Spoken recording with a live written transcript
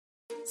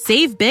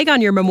Save big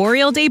on your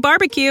Memorial Day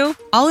barbecue,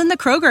 all in the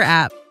Kroger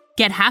app.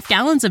 Get half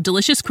gallons of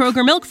delicious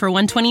Kroger milk for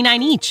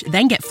 $1.29 each.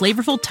 Then get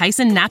flavorful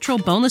Tyson natural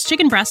boneless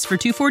chicken breasts for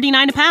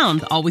 $2.49 a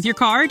pound, all with your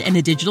card and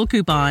a digital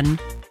coupon.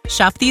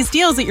 Shop these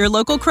deals at your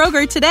local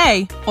Kroger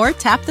today, or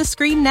tap the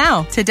screen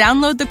now to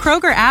download the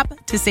Kroger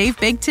app to save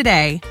big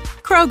today.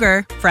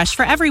 Kroger, fresh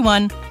for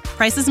everyone.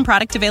 Prices and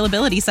product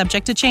availability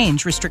subject to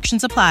change.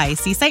 Restrictions apply.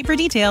 See site for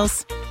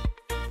details.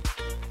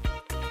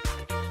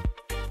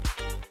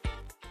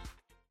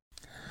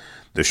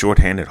 The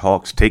shorthanded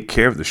Hawks take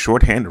care of the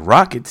shorthanded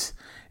Rockets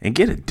and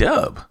get a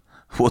dub.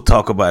 We'll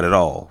talk about it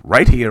all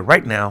right here,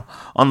 right now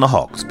on the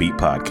Hawks Beat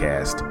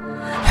Podcast.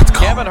 Let's go.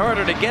 Kevin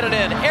Herter to get it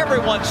in.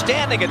 Everyone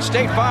standing at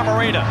State Farm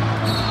Arena.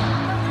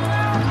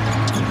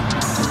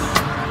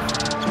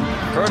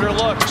 Herter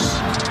looks.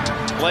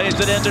 Plays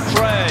it into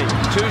Trey.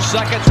 2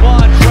 seconds,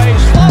 one.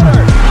 Trey's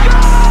floater. Good!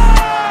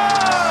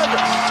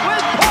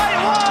 With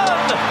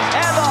 .1.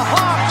 And the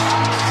Hawks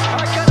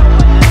are going to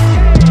win this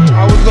game.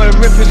 I was going to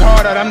rip his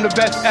heart out. I'm the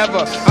best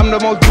ever. I'm the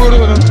most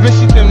brutal and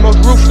vicious and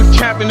most ruthless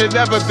champion there's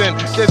ever been.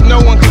 There's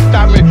no one can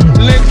stop me.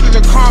 Lynx is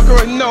a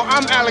conqueror. No,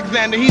 I'm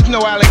Alexander. He's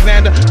no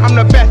Alexander. I'm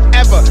the best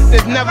ever.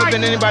 There's never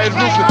been anybody as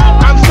ruthless.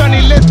 I'm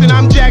Sonny Liston.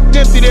 I'm Jack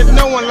Dempsey. There's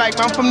no one like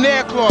me. I'm from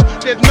Nairclaw.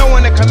 There's no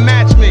one that can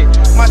match me.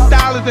 My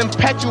style is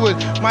impetuous.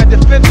 My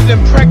defense is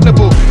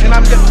impregnable. And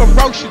I'm just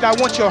ferocious. I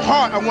want your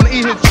heart. I want to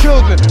eat his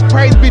children.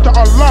 Praise be to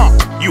Allah.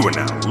 You are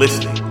now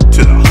listening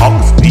to the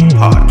Hawks Beat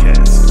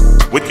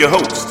Podcast with your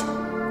host,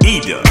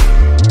 E-Dub.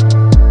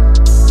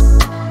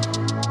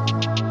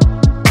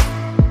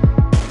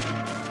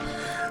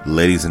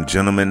 Ladies and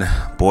gentlemen,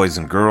 boys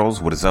and girls,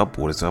 what is up?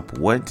 What is up?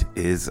 What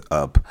is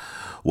up?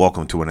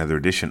 Welcome to another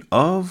edition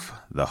of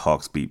the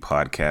Hawks Beat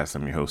Podcast.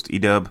 I'm your host,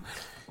 E-Dub,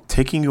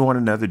 taking you on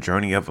another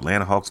journey of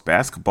Atlanta Hawks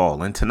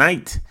basketball. And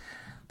tonight,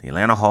 the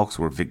Atlanta Hawks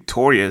were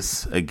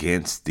victorious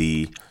against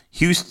the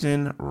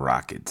Houston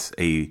Rockets.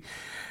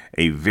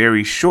 A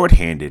very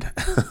shorthanded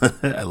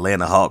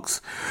Atlanta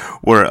Hawks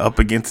were up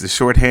against the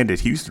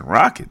shorthanded Houston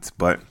Rockets.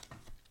 But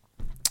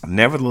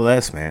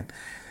nevertheless, man,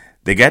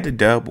 they got the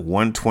dub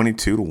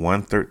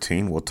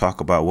 122-113. We'll talk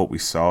about what we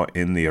saw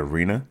in the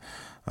arena.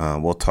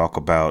 We'll talk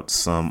about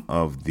some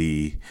of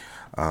the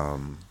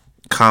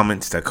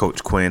comments that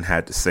Coach Quinn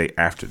had to say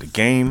after the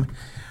game.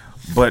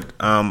 But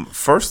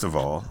first of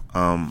all,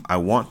 I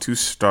want to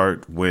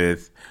start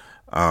with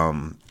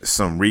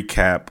some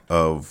recap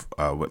of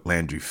what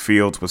Landry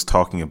Fields was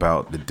talking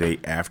about the day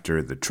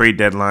after the trade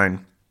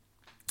deadline.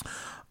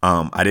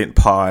 I didn't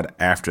pod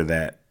after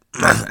that.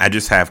 I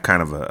just have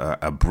kind of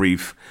a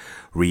brief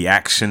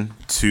reaction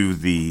to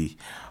the,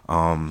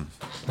 I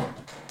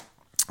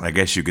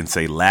guess you can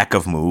say, lack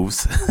of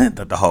moves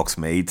that the Hawks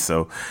made.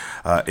 So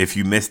if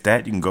you missed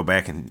that, you can go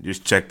back and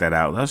just check that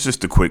out. That was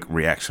just a quick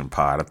reaction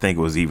pod. I think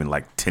it was even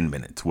like 10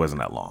 minutes. It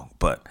wasn't that long.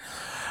 But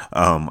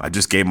I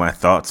just gave my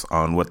thoughts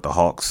on what the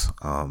Hawks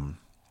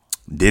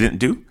didn't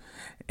do.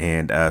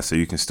 And so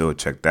you can still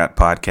check that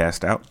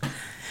podcast out.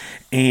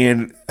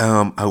 And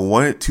I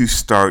wanted to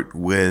start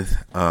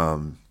with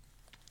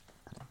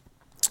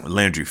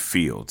Landry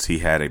Fields. He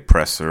had a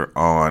presser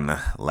on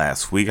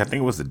last week. I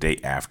think it was the day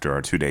after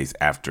or 2 days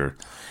after,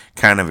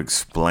 kind of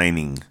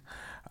explaining,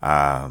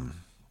 kind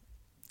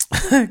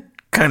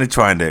of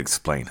trying to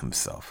explain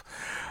himself.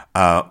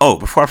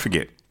 Before I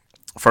forget,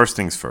 first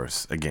things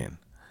first, again,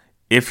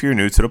 if you're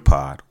new to the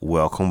pod,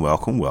 welcome,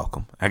 welcome,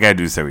 welcome. I got to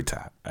do this every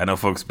time. I know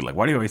folks be like,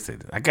 why do you always say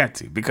this? I got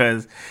to,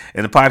 because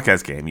in the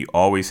podcast game, you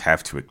always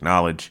have to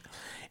acknowledge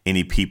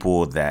any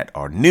people that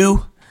are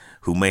new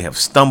who may have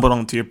stumbled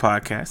onto your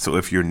podcast. So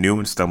if you're new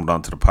and stumbled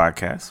onto the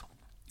podcast,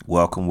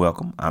 welcome,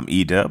 welcome. I'm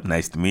E-Dub.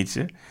 Nice to meet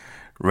you.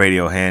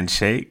 Radio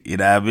handshake. You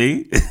know what I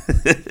mean?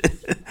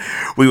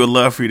 We would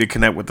love for you to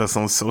connect with us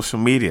on social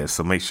media.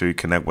 So make sure you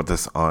connect with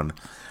us on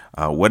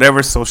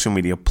whatever social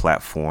media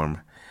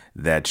platform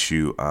that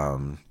you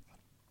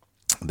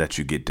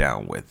get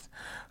down with.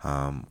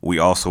 We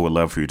also would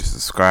love for you to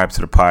subscribe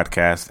to the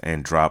podcast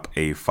and drop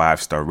a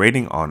 5-star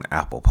rating on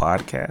Apple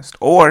Podcast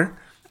or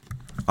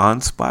on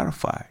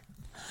Spotify.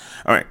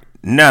 All right,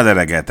 now that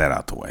I got that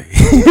out the way,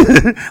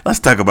 let's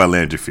talk about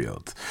Landry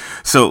Fields.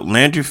 So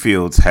Landry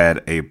Fields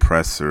had a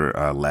presser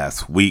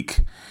last week,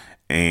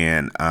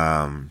 and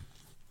I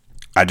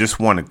just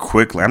want to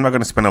quickly, I'm not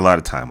going to spend a lot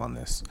of time on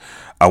this.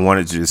 I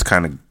wanted to just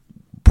kind of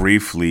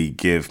briefly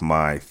give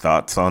my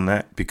thoughts on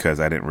that because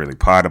I didn't really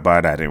pod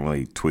about it. I didn't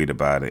really tweet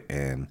about it.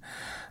 And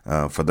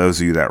for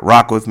those of you that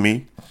rock with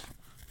me,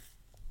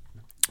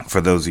 for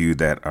those of you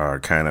that are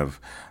kind of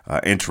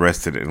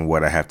interested in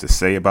what I have to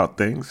say about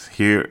things,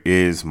 here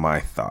is my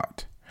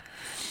thought.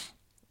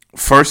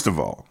 First of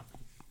all,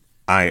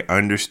 I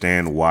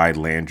understand why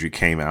Landry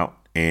came out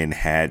and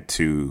had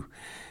to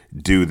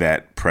do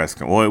that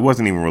well, it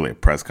wasn't even really a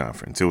press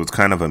conference. It was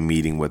kind of a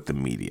meeting with the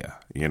media,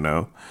 you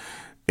know?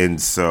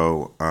 And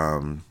so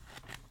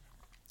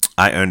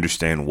I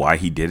understand why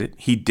he did it.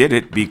 He did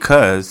it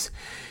because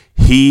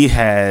he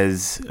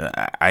has,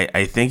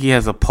 I think he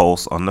has a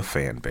pulse on the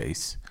fan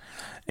base.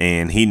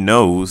 And he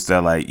knows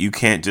that, like, you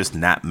can't just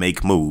not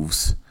make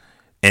moves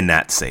and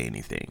not say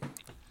anything.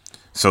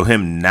 So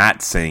him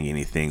not saying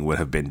anything would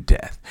have been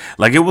death.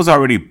 Like, it was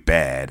already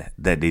bad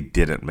that they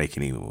didn't make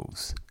any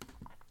moves.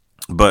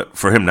 But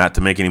for him not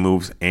to make any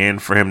moves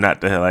and for him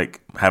not to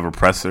like have a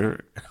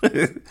presser,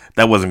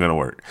 that wasn't going to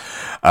work.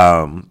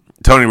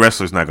 Tony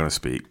Wrestler's not going to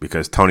speak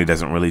because Tony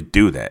doesn't really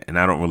do that. And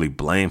I don't really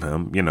blame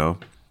him. You know,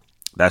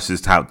 that's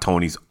just how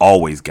Tony's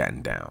always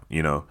gotten down,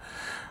 you know.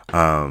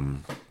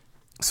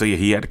 So yeah,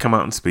 he had to come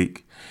out and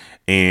speak,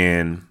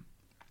 and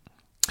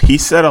he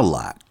said a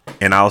lot.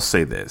 And I'll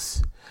say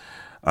this.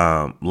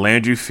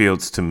 Landry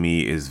Fields to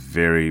me is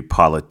very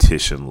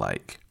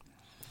politician-like,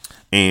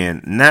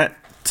 and not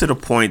to the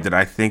point that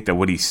I think that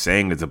what he's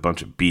saying is a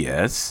bunch of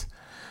BS.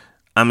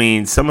 I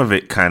mean, some of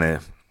it kind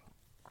of,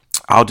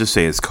 I'll just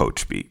say it's coach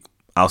speak.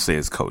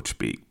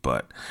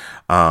 But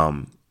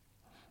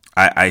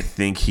I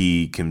think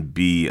he can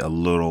be a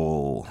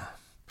little,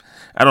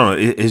 I don't know.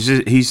 It's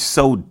just, he's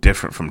so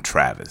different from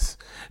Travis.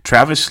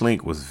 Travis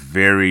Schlenk was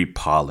very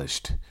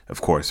polished,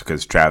 of course,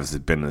 because Travis has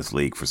been in this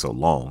league for so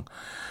long.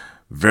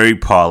 Very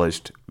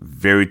polished,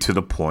 very to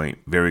the point,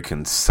 very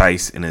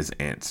concise in his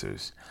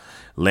answers.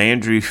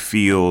 Landry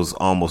feels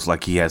almost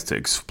like he has to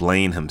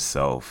explain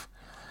himself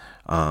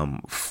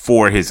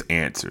for his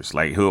answers.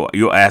 Like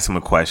you'll ask him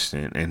a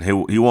question and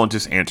he won't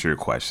just answer your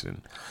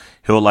question.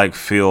 He'll like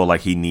feel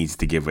like he needs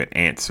to give an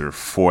answer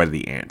for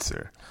the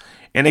answer.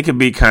 And it could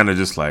be kind of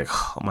just like,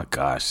 oh my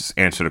gosh, just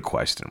answer the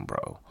question,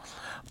 bro.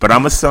 But I'm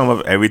going to sum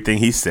up everything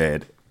he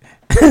said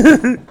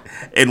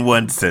in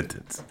one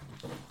sentence.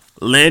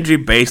 Landry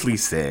basically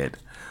said,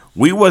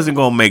 we wasn't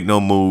going to make no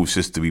moves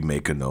just to be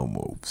making no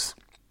moves.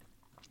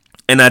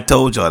 And I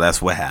told y'all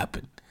that's what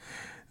happened.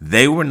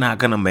 They were not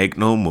going to make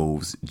no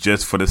moves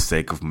just for the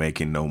sake of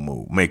making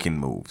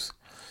moves.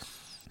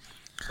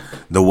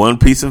 The one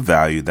piece of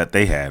value that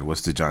they had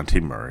was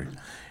DeJounte Murray,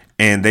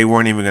 and they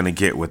weren't even going to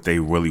get what they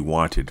really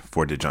wanted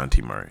for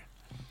DeJounte Murray.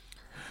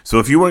 So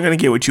if you weren't going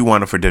to get what you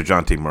wanted for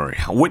DeJounte Murray,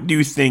 what do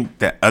you think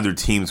that other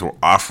teams were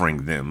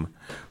offering them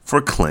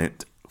for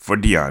Clint, for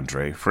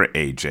DeAndre, for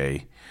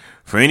AJ,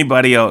 for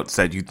anybody else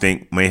that you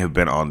think may have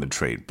been on the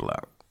trade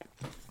block?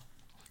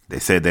 They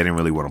said they didn't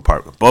really want to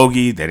part with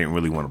Bogey. They didn't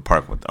really want to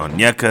part with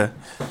Onyeka.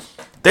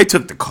 They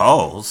took the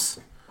calls.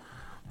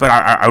 But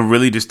I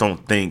really just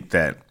don't think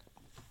that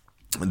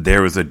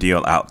there was a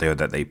deal out there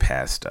that they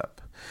passed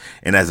up.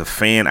 And as a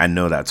fan, I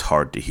know that's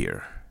hard to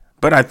hear.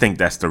 But I think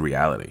that's the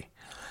reality.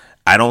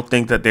 I don't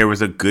think that there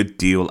was a good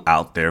deal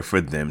out there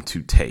for them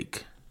to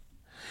take.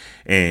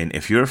 And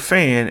if you're a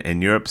fan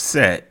and you're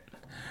upset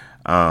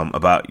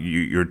about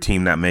your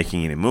team not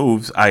making any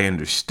moves, I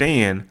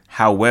understand.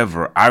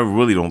 However, I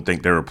really don't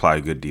think there are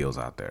probably good deals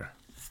out there.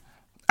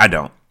 I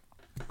don't.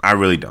 I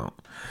really don't.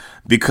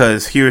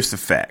 Because here's the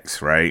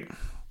facts, right?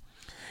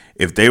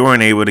 If they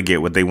weren't able to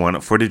get what they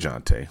wanted for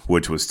DeJounte,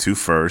 which was 2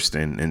 firsts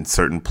and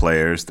certain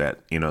players that,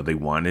 you know, they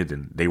wanted,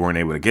 and they weren't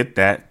able to get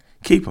that,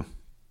 keep them.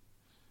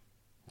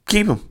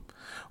 Keep him.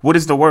 What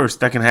is the worst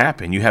that can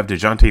happen? You have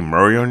DeJounte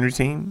Murray on your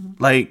team?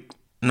 Like,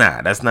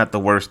 nah, that's not the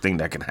worst thing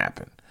that can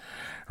happen,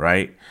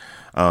 right?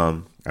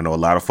 I know a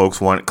lot of folks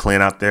want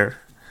Clint out there.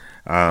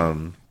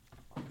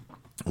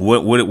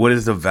 What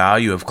is the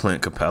value of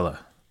Clint Capella?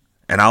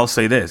 And I'll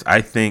say this.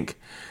 I think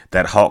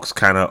that Hawks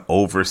kind of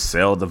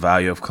oversell the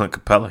value of Clint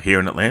Capella here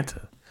in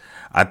Atlanta.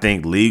 I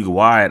think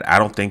league-wide, I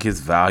don't think his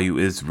value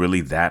is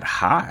really that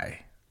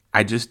high.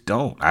 I just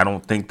don't. I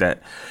don't think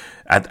that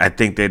I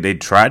think that they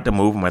tried to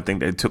move him. I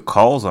think they took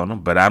calls on him,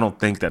 but I don't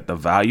think that the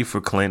value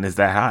for Clint is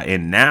that high.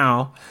 And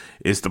now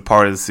it's the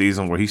part of the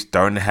season where he's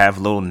starting to have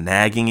little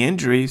nagging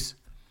injuries.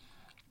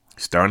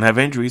 He's starting to have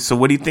injuries. So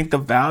what do you think the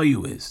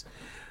value is?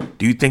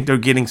 Do you think they're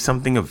getting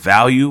something of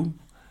value?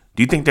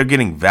 Do you think they're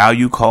getting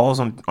value calls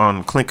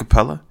on Clint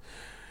Capella?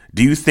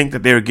 Do you think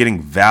that they're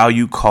getting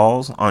value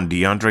calls on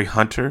DeAndre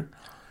Hunter,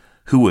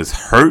 who was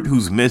hurt,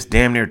 who's missed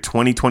damn near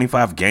 20,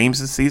 25 games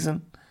this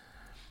season?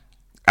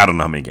 I don't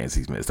know how many games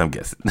he's missed. I'm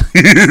guessing.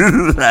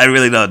 I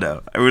really don't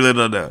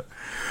know.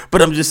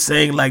 But I'm just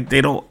saying, like, they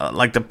don't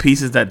like the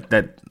pieces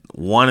that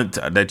wanted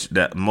to,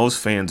 that most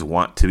fans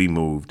want to be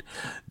moved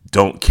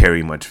don't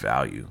carry much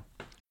value.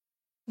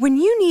 When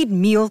you need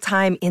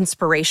mealtime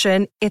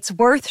inspiration, it's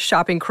worth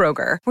shopping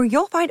Kroger, where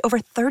you'll find over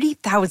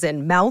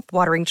 30,000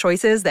 mouth-watering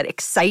choices that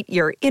excite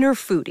your inner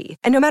foodie.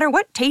 And no matter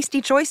what tasty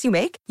choice you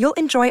make, you'll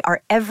enjoy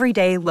our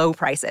everyday low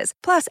prices,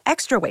 plus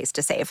extra ways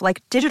to save,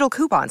 like digital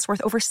coupons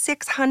worth over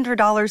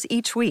 $600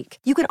 each week.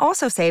 You can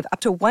also save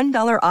up to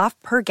 $1 off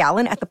per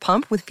gallon at the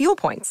pump with fuel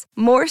points.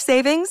 More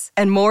savings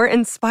and more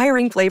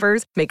inspiring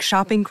flavors make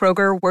shopping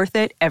Kroger worth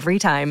it every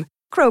time.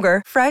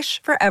 Kroger,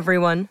 fresh for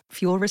everyone.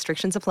 Fuel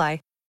restrictions apply.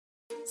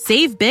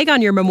 Save big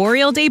on your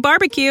Memorial Day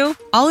barbecue,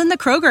 all in the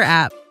Kroger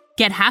app.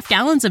 Get half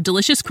gallons of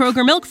delicious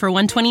Kroger milk for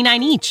 $1.29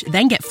 each.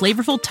 Then get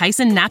flavorful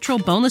Tyson natural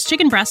boneless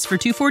chicken breasts for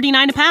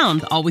 $2.49 a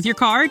pound, all with your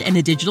card and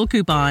a digital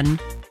coupon.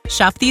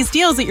 Shop these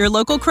deals at your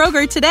local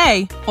Kroger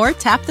today, or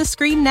tap the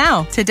screen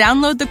now to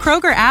download the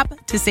Kroger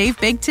app to save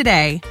big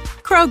today.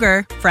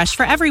 Kroger, fresh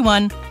for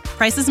everyone.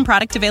 Prices and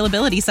product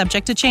availability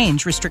subject to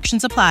change.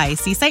 Restrictions apply.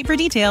 See site for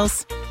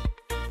details.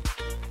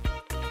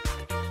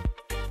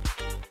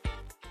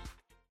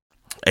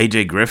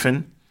 AJ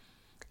Griffin,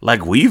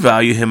 like, we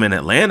value him in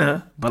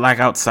Atlanta, but like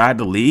outside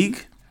the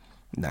league,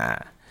 nah.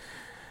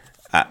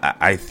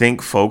 I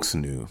think folks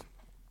knew,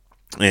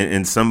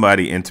 and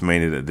somebody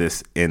intimated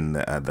this in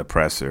the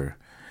presser,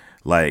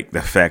 like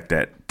the fact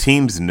that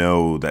teams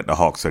know that the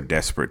Hawks are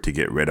desperate to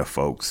get rid of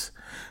folks.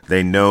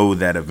 They know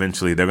that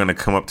eventually they're going to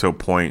come up to a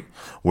point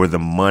where the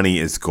money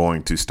is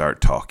going to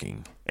start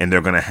talking, and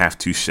they're going to have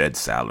to shed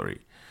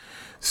salary.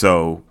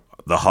 So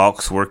the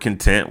Hawks were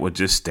content with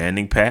just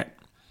standing pat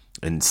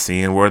and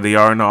seeing where they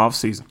are in the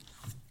offseason.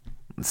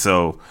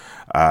 So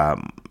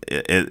I'm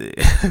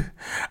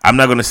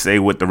not going to say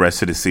what the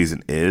rest of the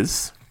season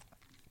is,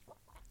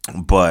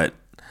 but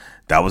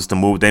that was the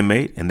move they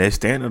made, and they're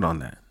standing on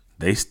that.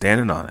 They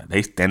standing on it.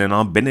 They standing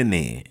on bending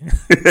in.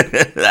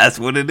 That's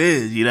what it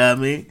is. You know what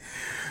I mean?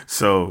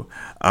 So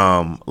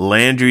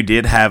Landry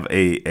did have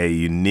a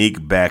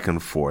unique back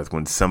and forth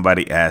when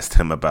somebody asked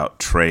him about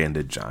Trey and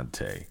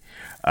DeJounte,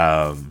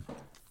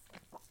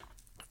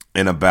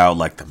 and about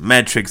like the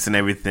metrics and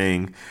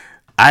everything.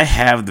 I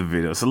have the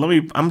video, so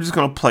I'm just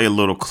gonna play a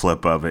little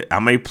clip of it. I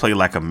may play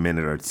like a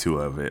minute or two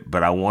of it,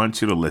 but I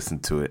want you to listen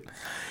to it,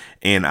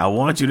 and I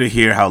want you to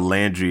hear how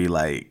Landry,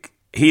 like,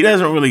 he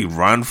doesn't really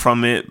run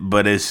from it,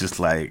 but it's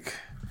just like,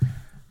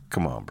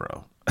 come on,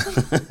 bro.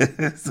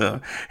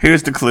 So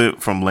here's the clip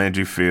from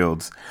Landry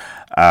Fields.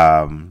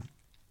 I'm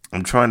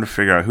trying to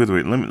figure out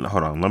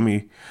let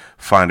me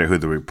find out who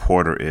the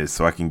reporter is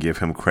so I can give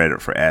him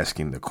credit for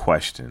asking the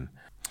question.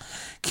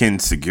 Ken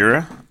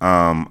Segura,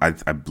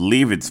 I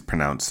believe it's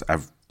pronounced.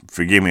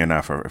 Forgive me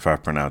enough if I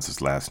pronounce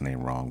his last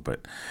name wrong,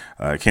 but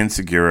Ken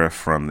Segura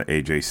from the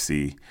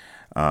AJC,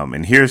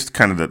 and here's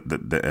kind of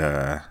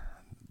the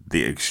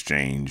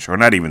exchange, or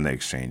not even the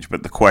exchange,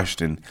 but the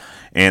question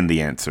and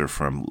the answer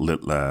from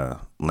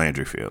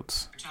Landry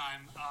Fields.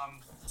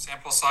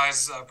 Sample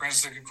size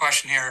brings us a good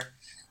question here.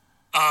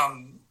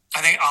 I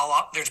think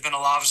there's been a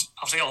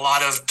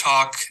lot of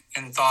talk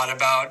and thought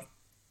about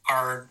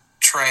our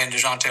Trey and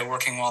DeJounte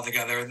working well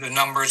together. The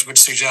numbers would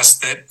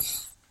suggest that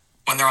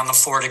when they're on the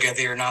floor together,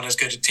 you're not as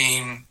good a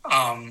team.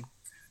 On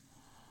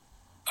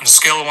a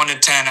scale of 1 to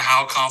 10,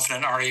 how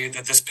confident are you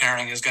that this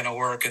pairing is going to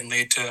work and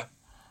lead to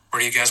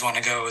where you guys want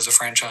to go as a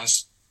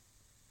franchise?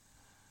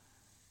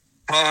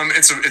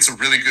 It's a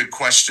really good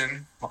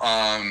question.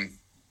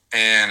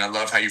 And I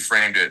love how you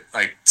framed it.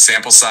 Like,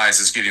 sample size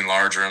is getting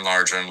larger and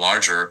larger and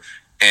larger.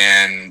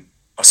 And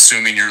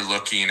assuming you're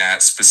looking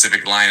at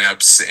specific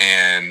lineups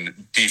and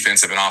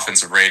defensive and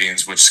offensive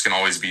ratings, which can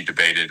always be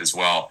debated as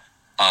well.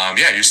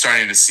 You're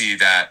starting to see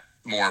that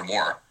more and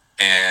more.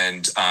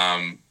 And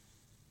I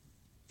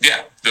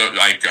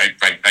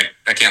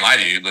can't lie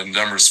to you. The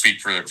numbers speak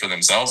for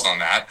themselves on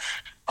that.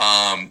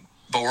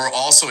 But we're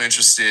also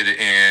interested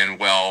in,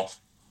 well,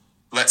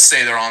 let's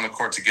say they're on the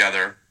court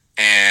together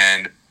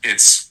and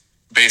it's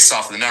based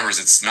off of the numbers,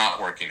 it's not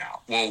working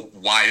out. Well,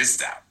 why is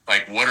that?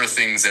 Like, what are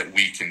things that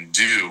we can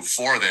do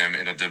for them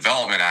in a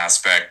development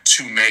aspect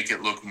to make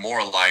it look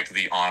more like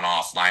the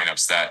on-off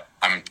lineups that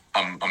I'm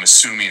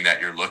assuming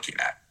that you're looking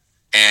at?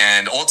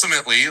 And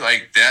ultimately,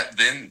 like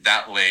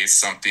that lays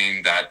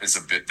something that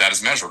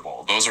is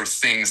measurable. Those are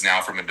things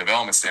now from a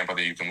development standpoint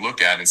that you can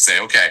look at and say,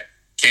 okay,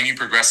 can you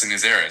progress in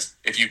these areas?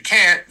 If you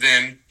can't,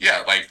 then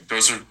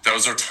those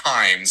are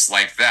times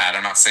like that.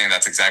 I'm not saying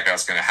that's exactly how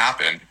it's going to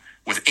happen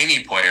with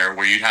any player,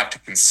 where you'd have to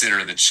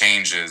consider the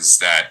changes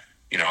that,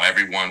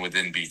 everyone would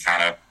then be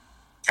kind of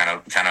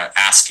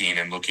asking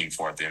and looking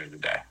for at the end of the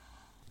day.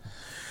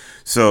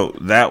 So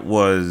that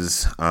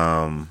was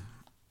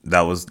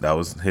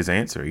his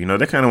answer.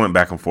 They kind of went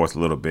back and forth a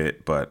little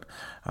bit, but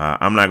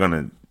I'm not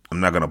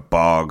gonna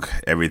bog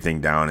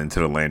everything down into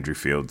the Landry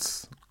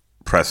Fields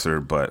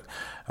presser, but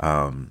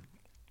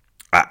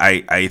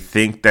I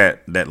think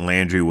that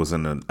Landry was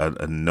in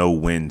a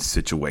no-win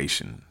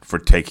situation for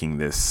taking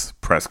this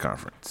press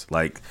conference.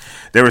 Like,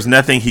 there was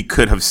nothing he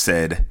could have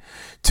said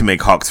to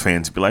make Hawks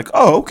fans be like,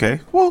 oh,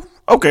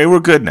 okay, we're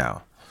good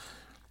now.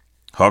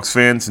 Hawks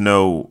fans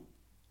know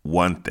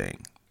one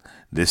thing.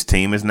 This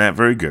team is not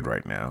very good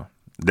right now.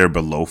 They're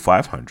below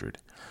 500,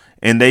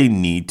 and they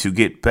need to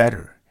get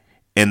better.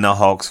 And the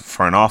Hawks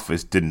front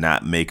office did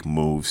not make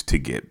moves to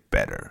get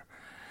better.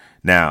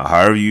 Now,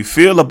 however you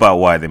feel about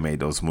why they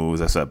made those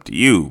moves, that's up to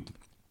you.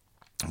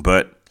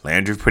 But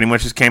Landry pretty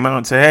much just came out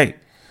and said, hey,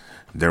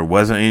 there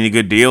wasn't any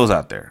good deals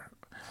out there.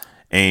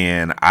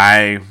 And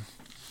I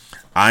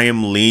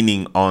am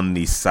leaning on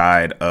the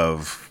side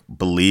of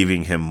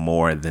believing him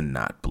more than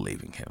not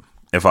believing him,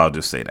 if I'll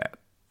just say that.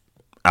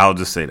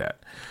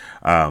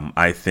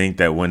 I think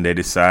that when they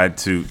decide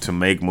to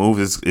make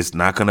moves, it's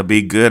not going to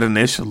be good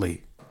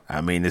initially.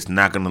 It's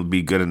not going to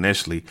be good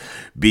initially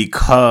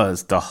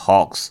because the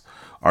Hawks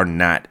are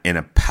not in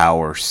a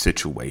power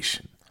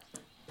situation.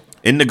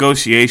 In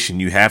negotiation,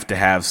 you have to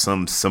have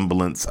some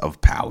semblance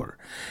of power,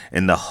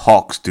 and the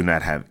Hawks do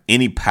not have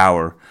any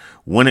power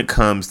when it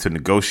comes to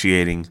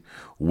negotiating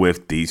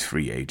with these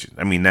free agents.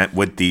 Not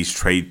with these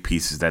trade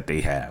pieces that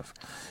they have.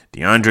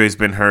 DeAndre's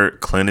been hurt.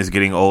 Clint is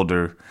getting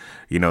older.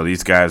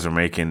 These guys are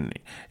making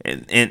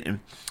and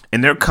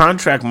their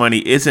contract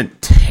money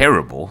isn't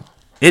terrible.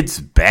 It's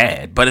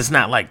bad, but it's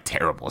not like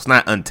terrible. It's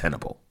not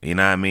untenable. You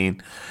know what I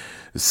mean?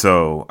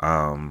 So,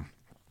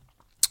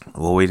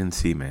 we'll wait and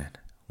see, man.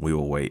 We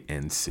will wait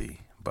and see.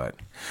 But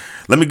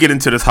let me get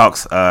into this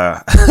Hawks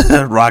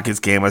Rockets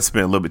game. I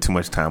spent a little bit too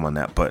much time on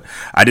that, but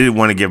I did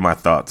want to give my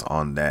thoughts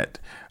on that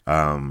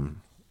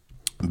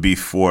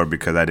before,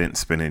 because I didn't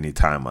spend any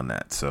time on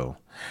that. So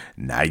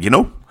now you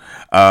know.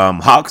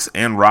 Hawks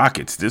and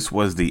Rockets. This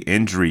was the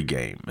injury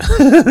game.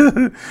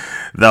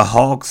 The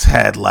Hawks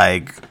had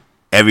like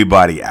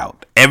everybody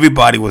out.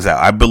 Everybody was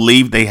out. I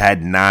believe they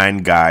had 9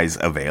 guys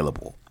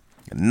available.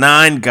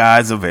 9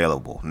 guys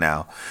available.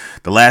 Now,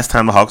 the last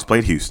time the Hawks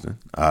played Houston,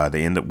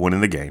 they ended up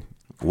winning the game,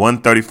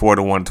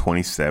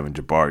 134-127.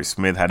 Jabari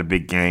Smith had a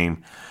big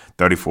game,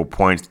 34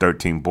 points,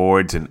 13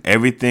 boards, and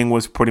everything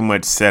was pretty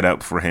much set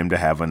up for him to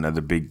have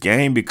another big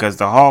game because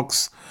the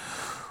Hawks,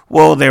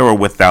 well, they were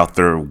without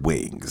their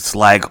wings,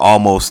 like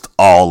almost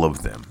all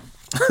of them.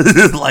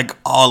 Like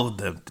all of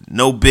them.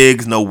 No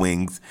bigs, no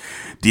wings.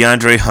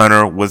 DeAndre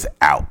Hunter was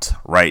out,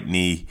 right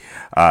knee.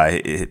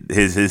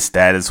 His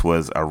status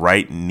was a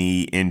right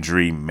knee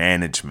injury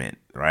management,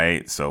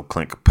 right? So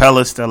Clint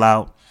Capella's still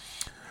out.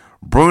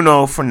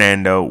 Bruno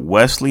Fernando,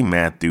 Wesley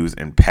Matthews,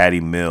 and Patty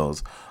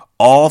Mills.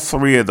 All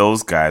 3 of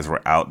those guys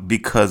were out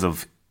because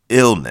of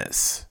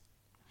illness.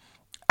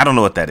 I don't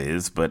know what that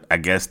is, but I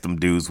guess them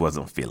dudes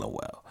wasn't feeling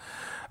well.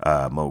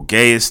 Mo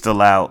Gay is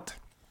still out.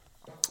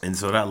 And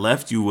so that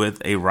left you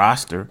with a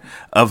roster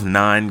of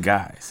 9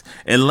 guys.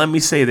 And let me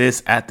say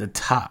this at the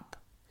top.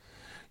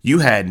 You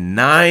had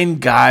 9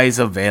 guys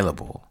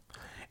available,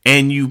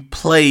 and you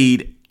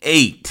played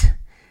 8.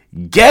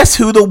 Guess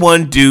who the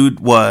one dude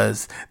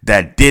was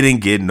that didn't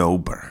get no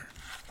burn?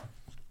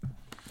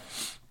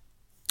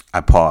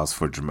 I paused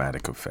for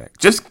dramatic effect.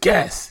 Just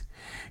guess.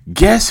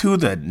 Guess who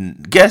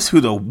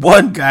the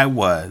one guy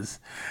was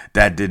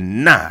that did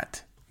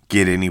not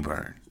get any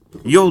burn?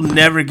 You'll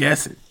never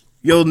guess it.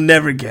 You'll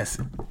never guess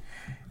it.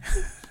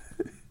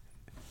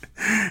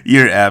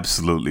 You're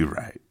absolutely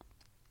right.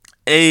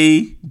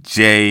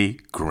 A.J.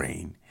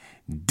 Green.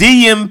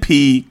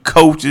 DMP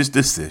coach's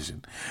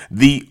decision.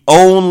 The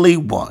only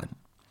one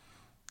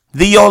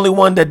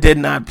that did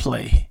not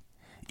play.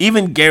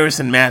 Even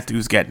Garrison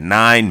Matthews got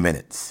 9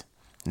 minutes.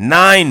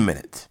 9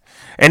 minutes.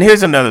 And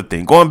here's another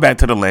thing. Going back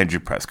to the Landry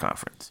press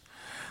conference.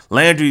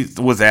 Landry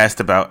was asked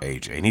about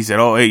AJ, and he said,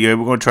 "Oh, hey, yeah,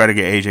 we're going to try to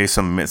get AJ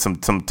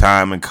some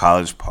time in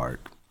College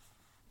Park."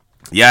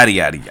 Yada,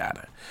 yada,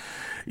 yada.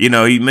 You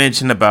know, he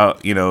mentioned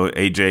about,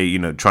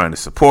 AJ, trying to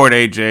support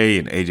AJ,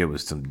 and AJ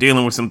was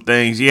dealing with some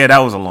things. Yeah, that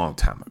was a long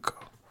time ago,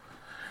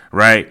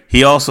 right?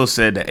 He also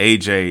said that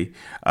AJ,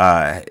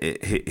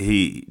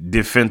 he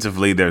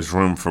defensively, there's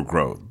room for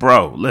growth.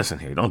 Bro, listen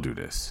here. Don't do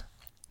this.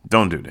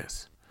 Don't do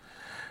this.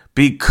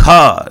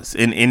 Because,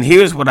 and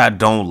here's what I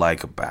don't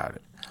like about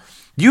it.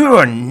 You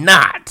are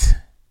not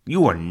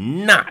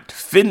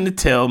fitting to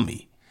tell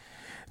me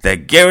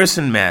that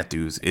Garrison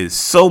Matthews is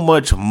so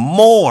much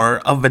more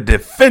of a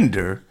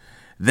defender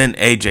than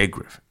A.J.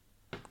 Griffin.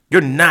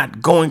 You're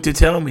not going to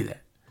tell me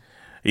that.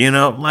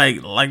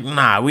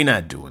 Nah, we're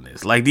not doing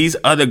this. Like, these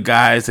other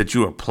guys that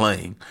you are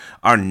playing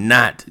are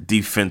not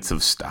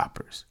defensive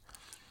stoppers.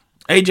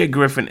 A.J.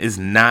 Griffin is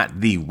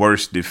not the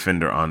worst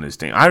defender on this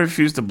team. I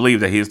refuse to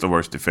believe that he's the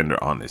worst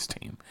defender on this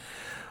team.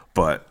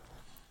 But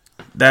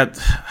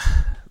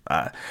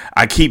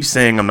I keep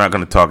saying I'm not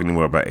going to talk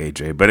anymore about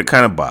AJ, but it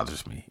kind of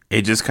bothers me.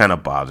 It just kind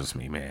of bothers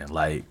me, man.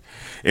 Like,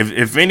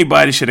 if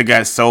anybody should have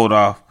got sold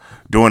off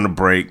during the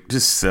break,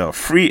 just sell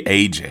free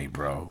AJ,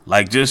 bro.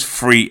 Like, just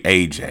free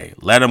AJ.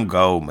 Let him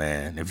go,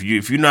 man. If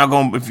you're not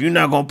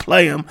gonna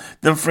play him,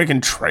 then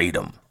freaking trade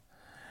him.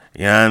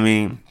 You know what I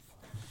mean?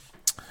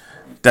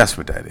 That's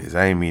what that is.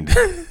 I ain't mean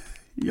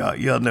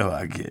y'all know how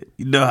I get.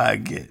 You know how I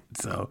get.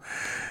 So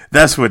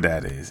that's what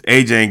that is.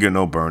 AJ ain't get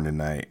no burn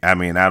tonight. I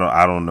mean, I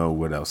don't know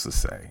what else to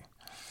say.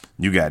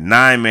 You got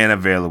 9 men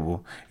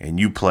available, and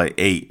you play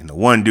 8, and the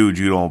one dude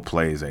you don't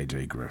play is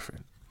A.J.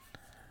 Griffin.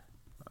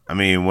 I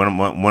mean, one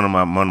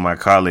of my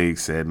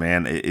colleagues said,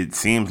 "Man, it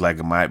seems like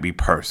it might be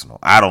personal."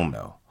 I don't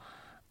know.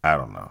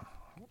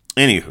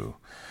 Anywho,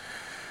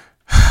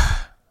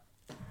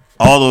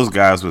 all those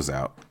guys was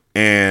out,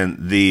 and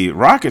the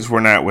Rockets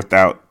were not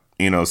without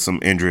some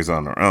injuries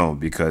on their own,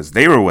 because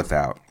they were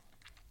without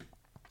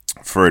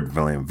Fred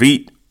Van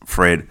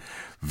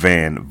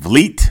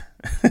Vliet.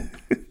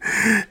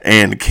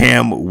 And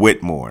Cam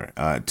Whitmore,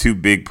 2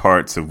 big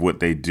parts of what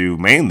they do,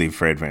 mainly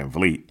Fred Van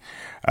Vliet.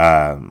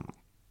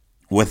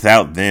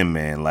 Without them,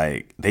 man,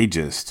 like they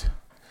just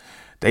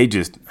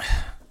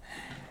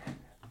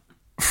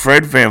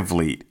Fred Van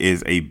Vliet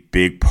is a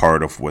big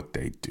part of what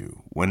they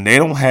do. When they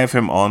don't have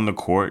him on the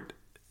court,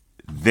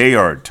 they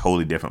are a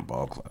totally different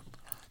ball club.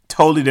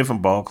 Totally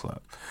different ball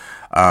club.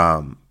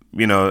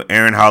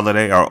 Aaron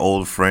Holiday, our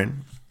old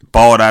friend,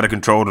 balled out of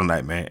control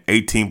tonight, man.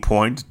 18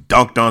 points,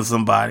 dunked on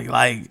somebody.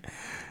 Like,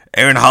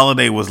 Aaron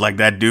Holiday was like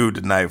that dude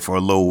tonight for a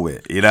little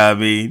bit. You know what I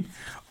mean?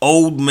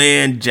 Old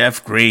man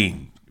Jeff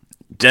Green.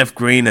 Jeff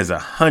Green is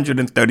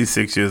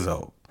 136 years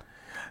old.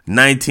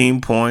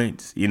 19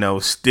 points,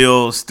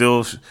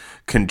 still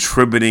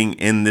contributing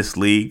in this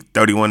league,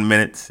 31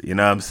 minutes, you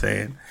know what I'm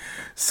saying?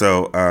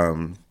 So,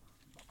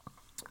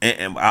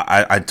 and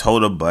I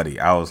told a buddy,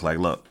 I was like,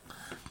 look,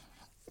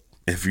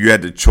 if you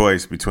had the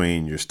choice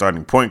between your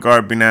starting point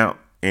guard being out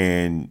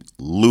and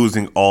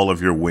losing all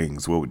of your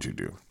wings, what would you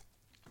do?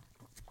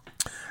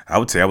 I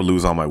would say I would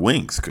lose all my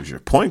wings, because your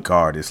point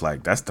guard is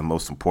like, that's the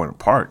most important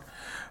part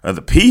of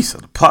the piece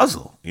of the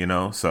puzzle,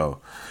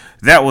 So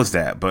that was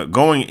that. But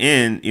going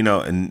in,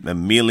 and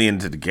immediately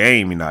into the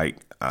game, and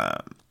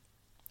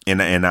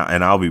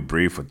I'll be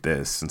brief with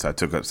this since I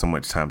took up so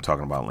much time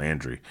talking about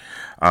Landry.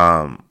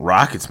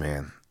 Rockets,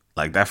 man,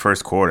 like that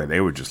first quarter,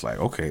 they were just like,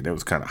 okay, they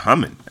was kind of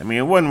humming. I mean,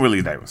 it wasn't really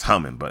that it was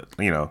humming, but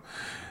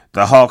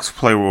the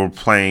Hawks were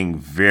playing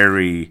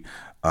very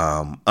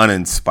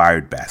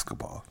uninspired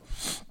basketball.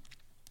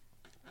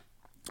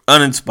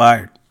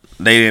 Uninspired.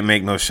 They didn't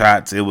make no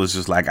shots. It was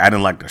just like, I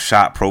didn't like the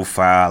shot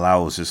profile. I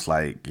was just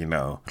like,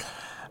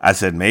 I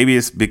said, maybe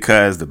it's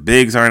because the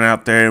bigs aren't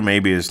out there.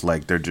 Maybe it's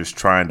like they're just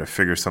trying to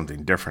figure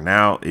something different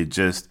out.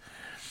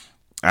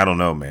 I don't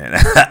know, man.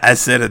 I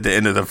said at the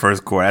end of the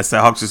first quarter, I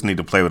said, Hawks just need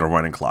to play with a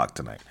running clock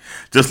tonight.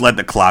 Just let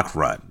the clock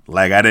run.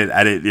 Like I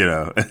didn't,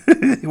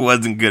 it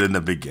wasn't good in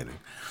the beginning.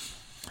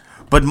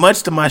 But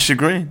much to my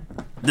chagrin,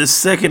 the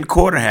second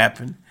quarter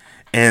happened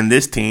and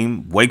this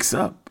team wakes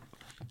up.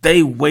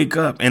 They wake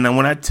up, and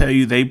when I tell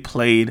you they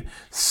played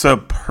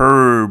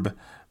superb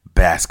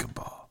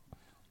basketball,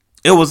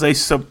 it was a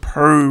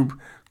superb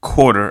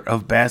quarter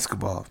of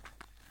basketball.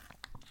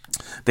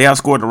 They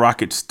outscored the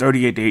Rockets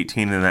 38-18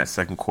 in that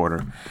second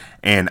quarter,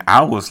 and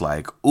I was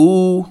like,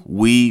 ooh,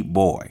 wee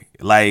boy.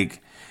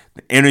 Like,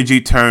 the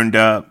energy turned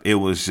up. It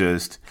was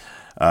just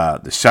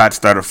the shots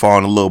started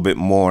falling a little bit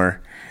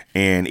more,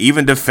 and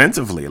even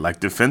defensively,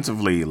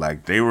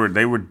 they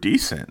were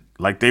decent.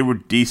 Like, they were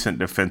decent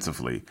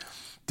defensively.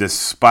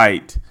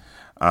 Despite,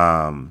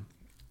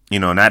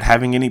 not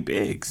having any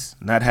bigs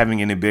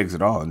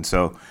at all. And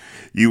so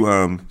you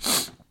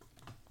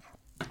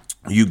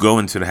go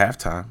into the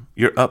halftime,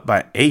 you're up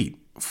by 8,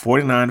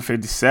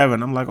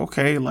 49-57. I'm like,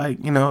 okay,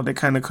 they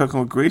kind of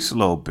cooking with grease a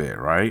little bit,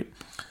 right?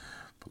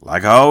 But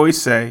like I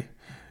always say,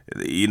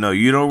 you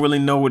don't really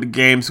know what the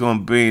game's going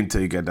to be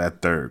until you get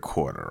that third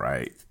quarter,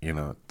 right?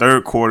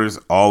 Third quarter is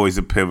always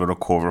a pivotal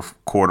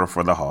quarter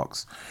for the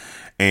Hawks.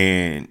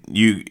 And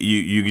you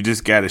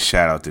just got to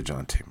shout out to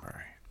DeJounte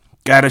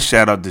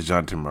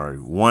Murray.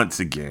 Once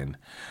again.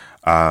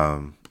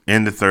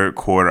 In the third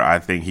quarter, I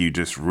think he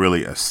just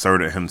really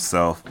asserted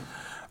himself.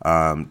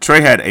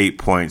 Trey had 8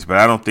 points, but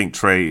I don't think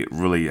Trey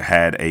really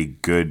had a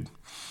good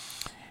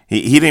 –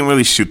 he didn't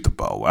really shoot the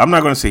ball well. I'm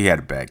not going to say he had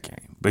a bad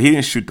game, but he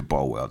didn't shoot the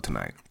ball well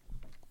tonight.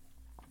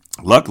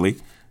 Luckily,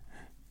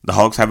 the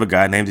Hawks have a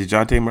guy named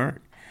DeJounte Murray.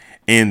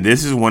 And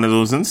this is one of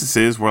those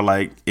instances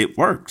where, it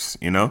works,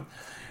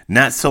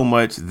 Not so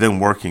much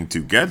them working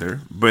together,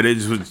 but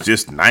it was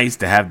just nice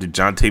to have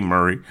DeJounte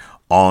Murray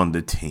on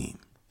the team,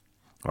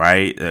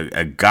 right?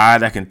 A guy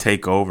that can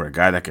take over, a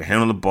guy that can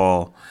handle the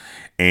ball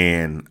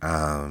and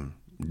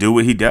do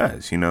what he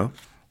does, Had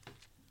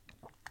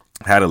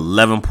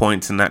 11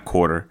 points in that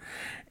quarter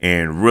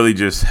and really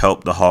just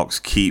helped the Hawks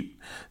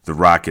keep the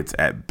Rockets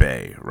at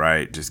bay,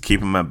 right? Just keep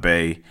them at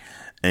bay.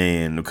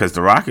 And because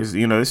the Rockets,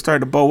 they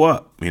started to bow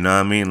up, you know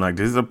what I mean?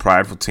 This is a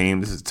prideful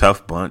team. This is a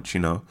tough bunch,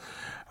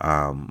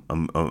 Ime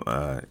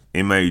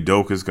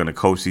Udoka is going to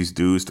coach these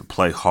dudes to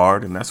play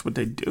hard, and that's what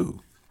they do.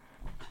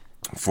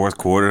 Fourth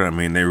quarter,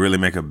 they really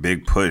make a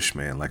big push,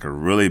 man, like a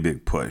really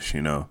big push,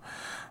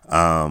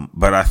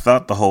 But I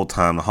thought the whole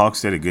time the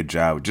Hawks did a good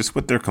job just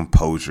with their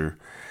composure,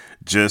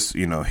 just,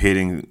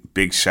 hitting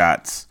big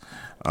shots.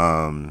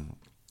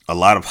 A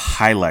lot of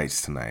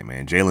highlights tonight,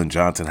 man. Jalen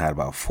Johnson had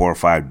about 4 or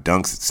 5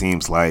 dunks, it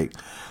seems like.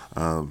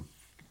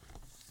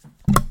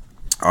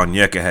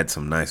 Onyeka had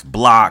some nice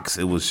blocks.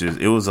 It was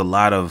a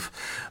lot of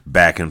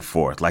back and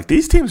forth.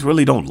 These teams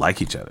really don't like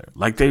each other.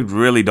 They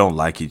really don't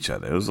like each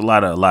other. It was a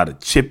lot of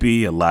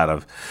chippy, a lot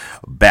of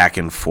back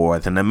and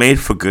forth, and it made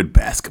for good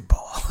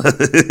basketball.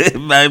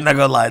 I'm not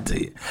gonna lie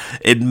to you.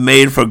 It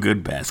made for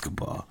good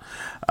basketball.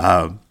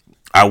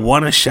 I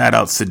want to shout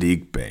out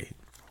Saddiq Bey.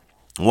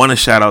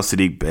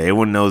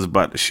 Everyone knows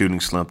about the shooting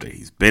slump that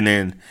he's been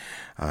in.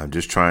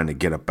 Just trying to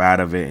get up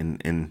out of it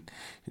and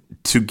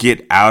to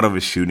get out of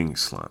a shooting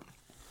slump.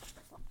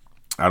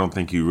 I don't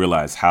think you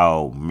realize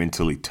how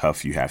mentally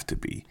tough you have to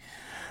be.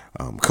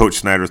 Coach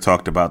Snyder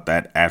talked about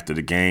that after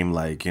the game.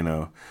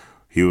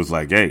 He was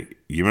like, hey,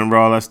 you remember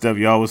all that stuff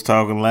y'all was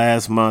talking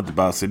last month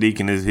about Saddiq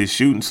and his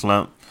shooting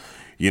slump?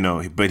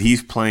 But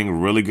he's playing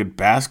really good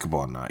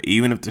basketball now.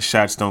 Even if the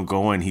shots don't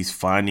go in, he's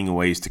finding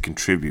ways to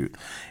contribute.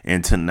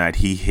 And tonight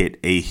he hit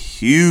a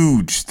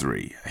huge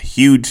three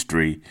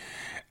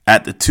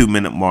at the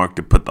 2-minute mark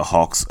to put the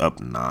Hawks up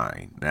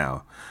 9.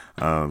 Now,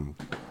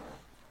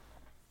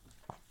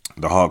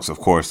 the Hawks, of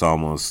course,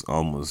 almost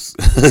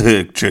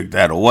tricked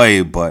that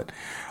away, but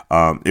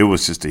it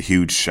was just a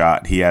huge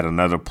shot. He had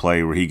another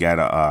play where he got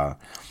a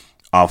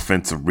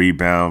offensive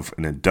rebound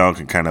and a dunk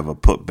and kind of a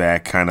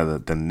putback, kind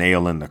of the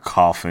nail in the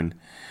coffin.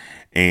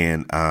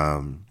 And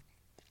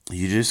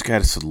you just got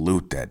to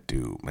salute that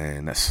dude,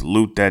 man.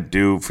 Salute that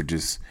dude for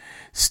just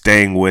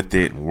staying with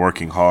it and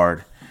working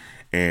hard.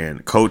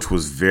 And Coach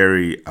was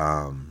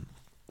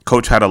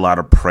Coach had a lot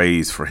of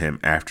praise for him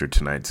after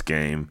tonight's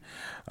game.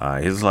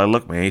 He was like,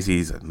 look, man,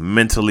 he's a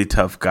mentally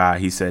tough guy.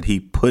 He said he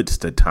puts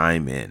the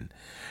time in.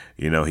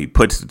 He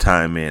puts the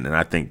time in, and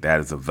I think that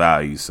is a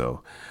value.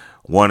 So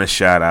want to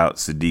shout out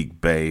Sadiq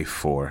Bey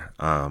for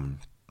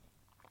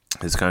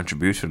his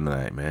contribution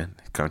tonight, man.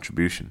 His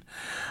contribution.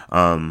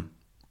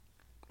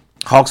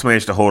 Hawks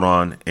managed to hold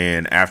on,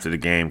 and after the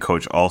game,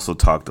 Coach also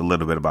talked a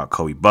little bit about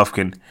Kobe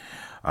Buffkin.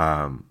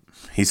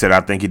 He said, I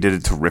think he did a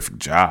terrific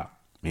job.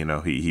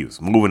 He was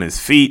moving his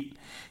feet.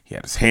 He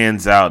had his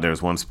hands out. There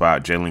was one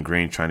spot, Jalen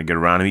Green trying to get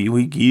around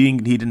him.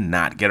 He did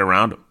not get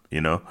around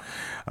him,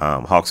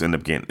 Hawks end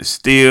up getting the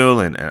steal,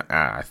 and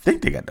I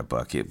think they got the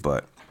bucket.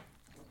 But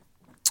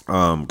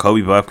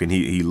Kobe Buffkin,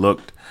 he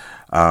looked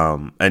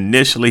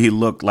initially he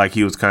looked like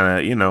he was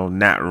kind of,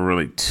 not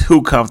really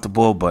too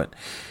comfortable, but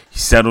he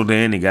settled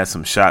in. He got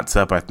some shots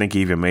up. I think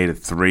he even made a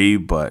 3,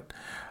 but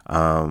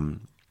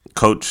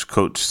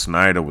Coach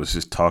Snyder was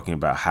just talking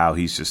about how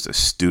he's just a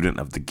student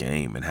of the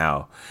game and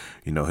how,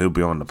 he'll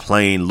be on the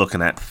plane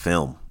looking at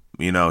film.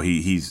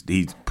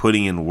 He's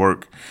putting in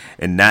work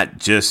and not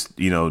just,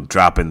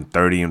 dropping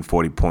 30 and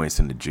 40 points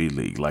in the G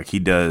League. Like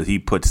he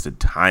puts the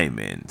time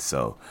in.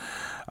 So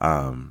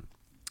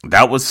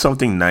that was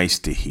something nice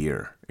to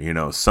hear,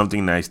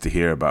 something nice to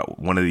hear about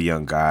one of the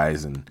young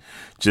guys and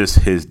just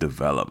his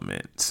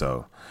development.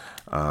 So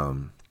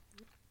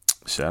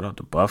shout out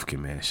to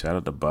Buffkin, man. Shout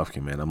out to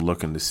Buffkin, man. I'm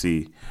looking to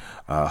see,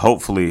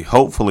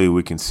 hopefully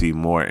we can see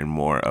more and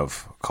more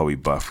of Kobe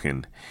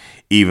Buffkin,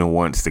 even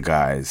once the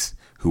guys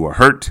who are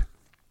hurt,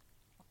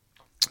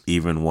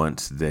 even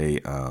once they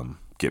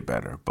get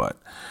better.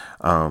 But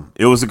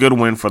it was a good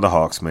win for the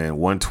Hawks, man.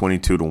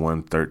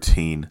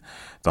 122-113.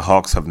 The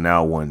Hawks have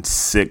now won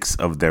 6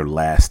 of their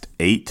last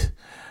 8.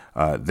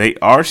 They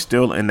are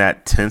still in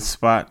that 10th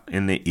spot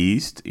in the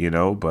East,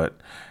 but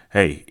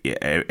hey,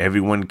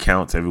 everyone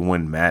counts.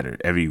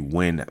 Every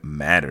win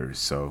matters.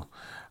 So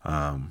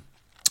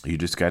you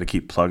just got to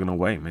keep plugging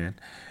away, man.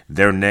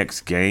 Their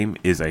next game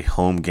is a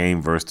home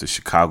game versus the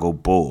Chicago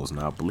Bulls.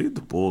 Now, I believe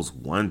the Bulls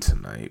won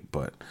tonight,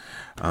 but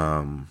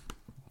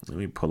let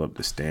me pull up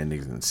the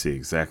standings and see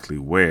exactly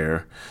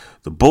where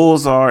the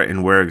Bulls are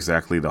and where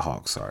exactly the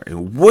Hawks are.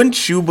 And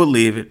wouldn't you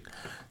believe it,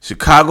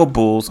 Chicago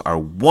Bulls are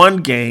 1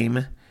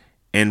 game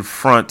in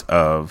front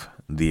of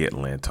the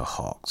Atlanta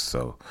Hawks.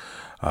 So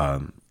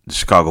the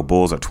Chicago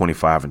Bulls are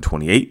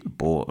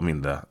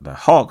 25-28. The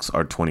Hawks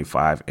are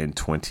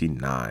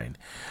 25-29.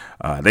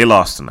 They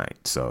lost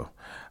tonight, so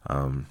I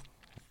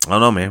don't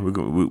know, man.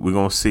 We're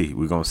gonna see.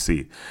 We're gonna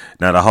see.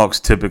 Now the Hawks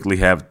typically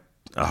have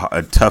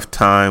a tough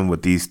time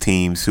with these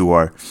teams who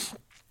are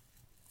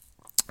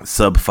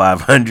sub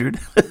 500.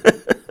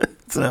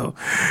 So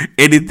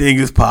anything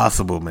is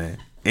possible, man.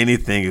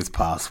 Anything is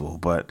possible.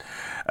 But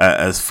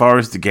as far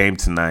as the game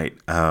tonight,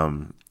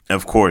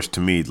 of course, to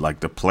me, like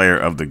the player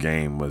of the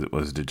game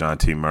was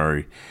DeJounte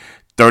Murray.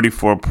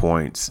 34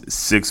 points,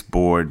 6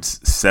 boards,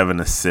 7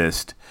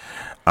 assists.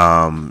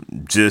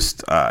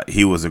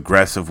 He was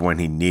aggressive when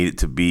he needed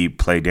to be.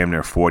 Played damn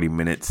near 40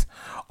 minutes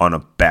on a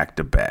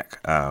back-to-back.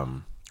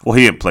 Well,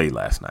 he didn't play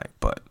last night,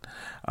 but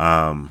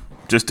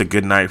just a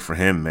good night for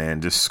him,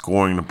 man. Just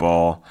scoring the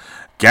ball.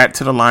 Got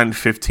to the line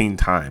 15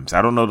 times.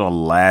 I don't know the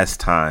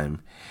last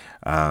time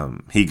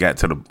he got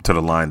to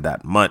the line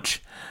that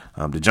much.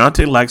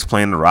 DeJounte likes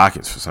playing the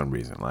Rockets for some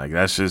reason. Like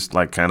that's just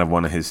like kind of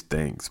one of his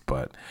things.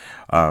 But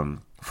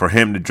for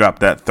him to drop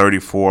that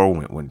 34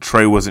 when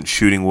Trey wasn't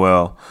shooting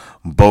well,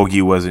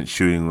 Bogey wasn't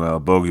shooting well.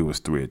 Bogey was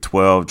 3 of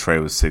 12. Trey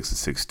was 6 of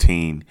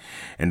 16.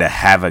 And to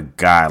have a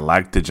guy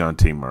like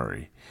DeJounte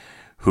Murray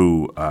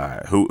who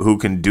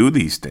can do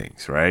these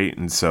things, right?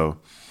 And so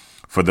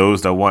for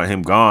those that want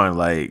him gone,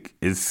 like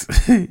it's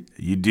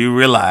you do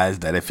realize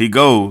that if he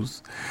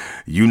goes,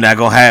 you're not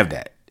gonna have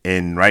that.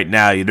 And right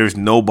now, there's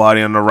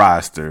nobody on the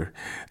roster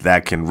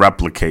that can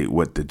replicate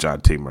what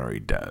DeJounte Murray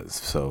does.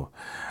 So,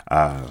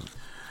 I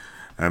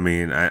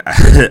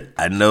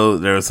know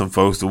there are some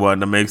folks who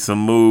want to make some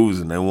moves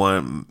and they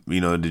want,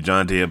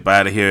 DeJounte up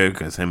out of here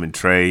because him and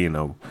Trey,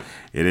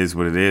 it is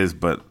what it is.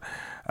 But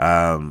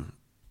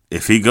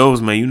if he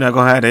goes, man, you're not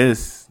going to have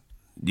this.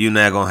 You're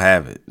not going to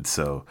have it.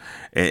 So,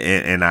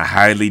 and I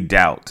highly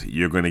doubt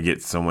you're going to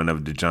get someone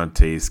of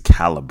DeJounte's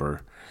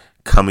caliber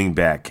coming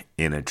back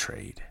in a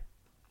trade.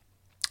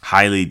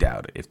 Highly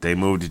doubt it. If they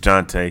move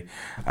DeJounte,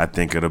 I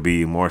think it'll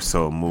be more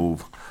so a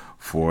move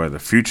for the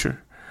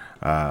future,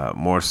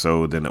 more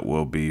so than it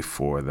will be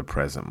for the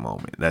present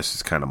moment. That's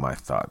just kind of my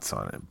thoughts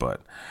on it.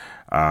 But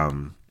I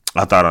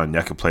thought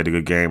Onyeka played a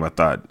good game. I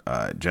thought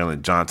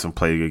Jalen Johnson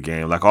played a good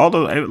game.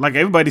 Like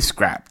everybody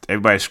scrapped.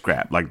 Everybody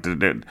scrapped. Like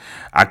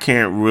I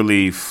can't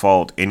really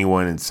fault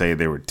anyone and say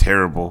they were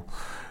terrible.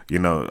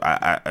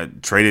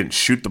 Trey didn't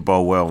shoot the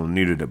ball well and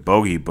neither did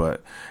Bogey.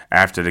 But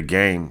after the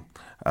game,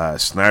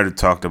 Snyder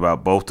talked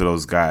about both of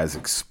those guys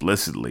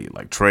explicitly,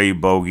 like Trey,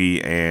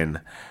 Bogey,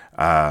 and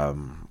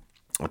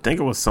I think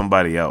it was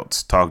somebody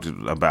else talked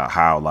about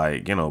how,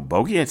 like,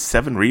 Bogey had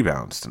 7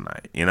 rebounds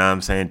tonight. You know what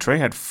I'm saying? Trey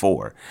had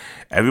 4.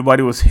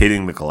 Everybody was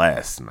hitting the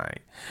glass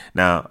tonight.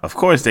 Now, of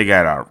course, they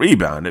got out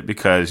rebounded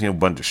because, a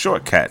bunch of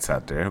short cats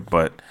out there.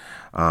 But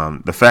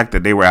the fact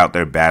that they were out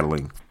there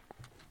battling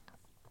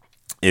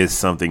is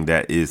something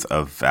that is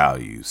of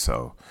value.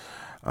 So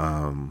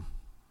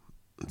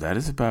that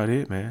is about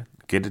it, man.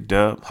 Get a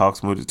dub.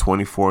 Hawks moved to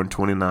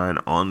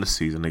 24-29 on the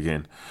season.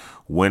 Again,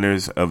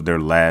 winners of their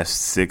last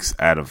 6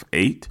 out of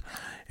 8.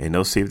 And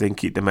they'll see if they can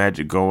keep the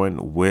magic going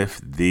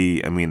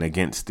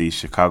against the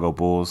Chicago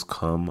Bulls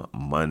come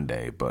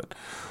Monday. But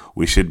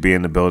we should be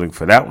in the building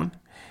for that one.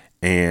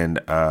 And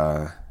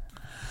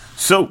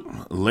so,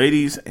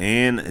 ladies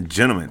and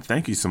gentlemen,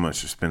 thank you so much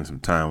for spending some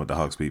time with the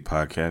Hawks Beat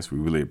podcast. We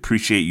really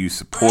appreciate you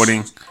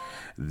supporting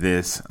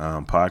this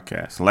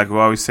podcast. Like we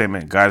always say,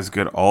 man, God is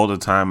good all the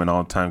time, and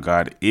all the time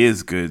God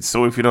is good.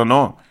 So if you don't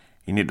know him,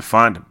 you need to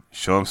find him.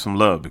 Show him some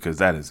love, because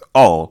that is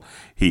all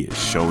he is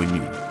showing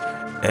you.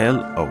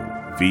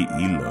 LOVE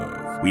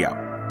love. We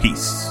out.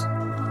 Peace.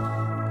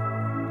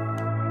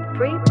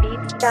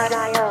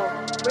 Freebeats.io.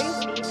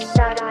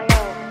 Freebeats.io.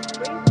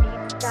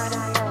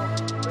 Freebeats.io.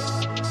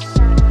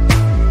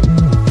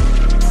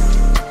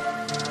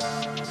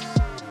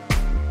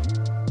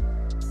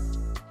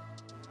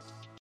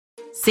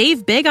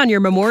 Save big on your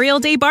Memorial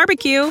Day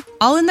barbecue,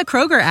 all in the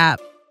Kroger app.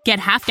 Get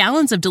half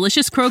gallons of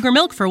delicious Kroger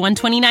milk for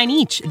 $1.29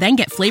 each. Then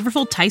get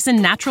flavorful Tyson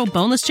natural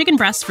boneless chicken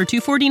breasts for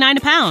 $2.49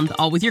 a pound,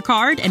 all with your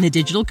card and a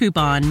digital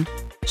coupon.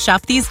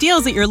 Shop these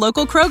deals at your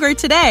local Kroger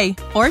today,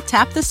 or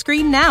tap the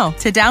screen now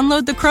to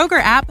download the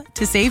Kroger app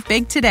to save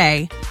big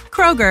today.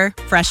 Kroger,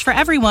 fresh for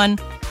everyone.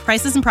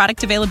 Prices and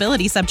product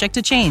availability subject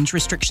to change.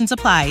 Restrictions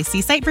apply.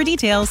 See site for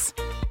details.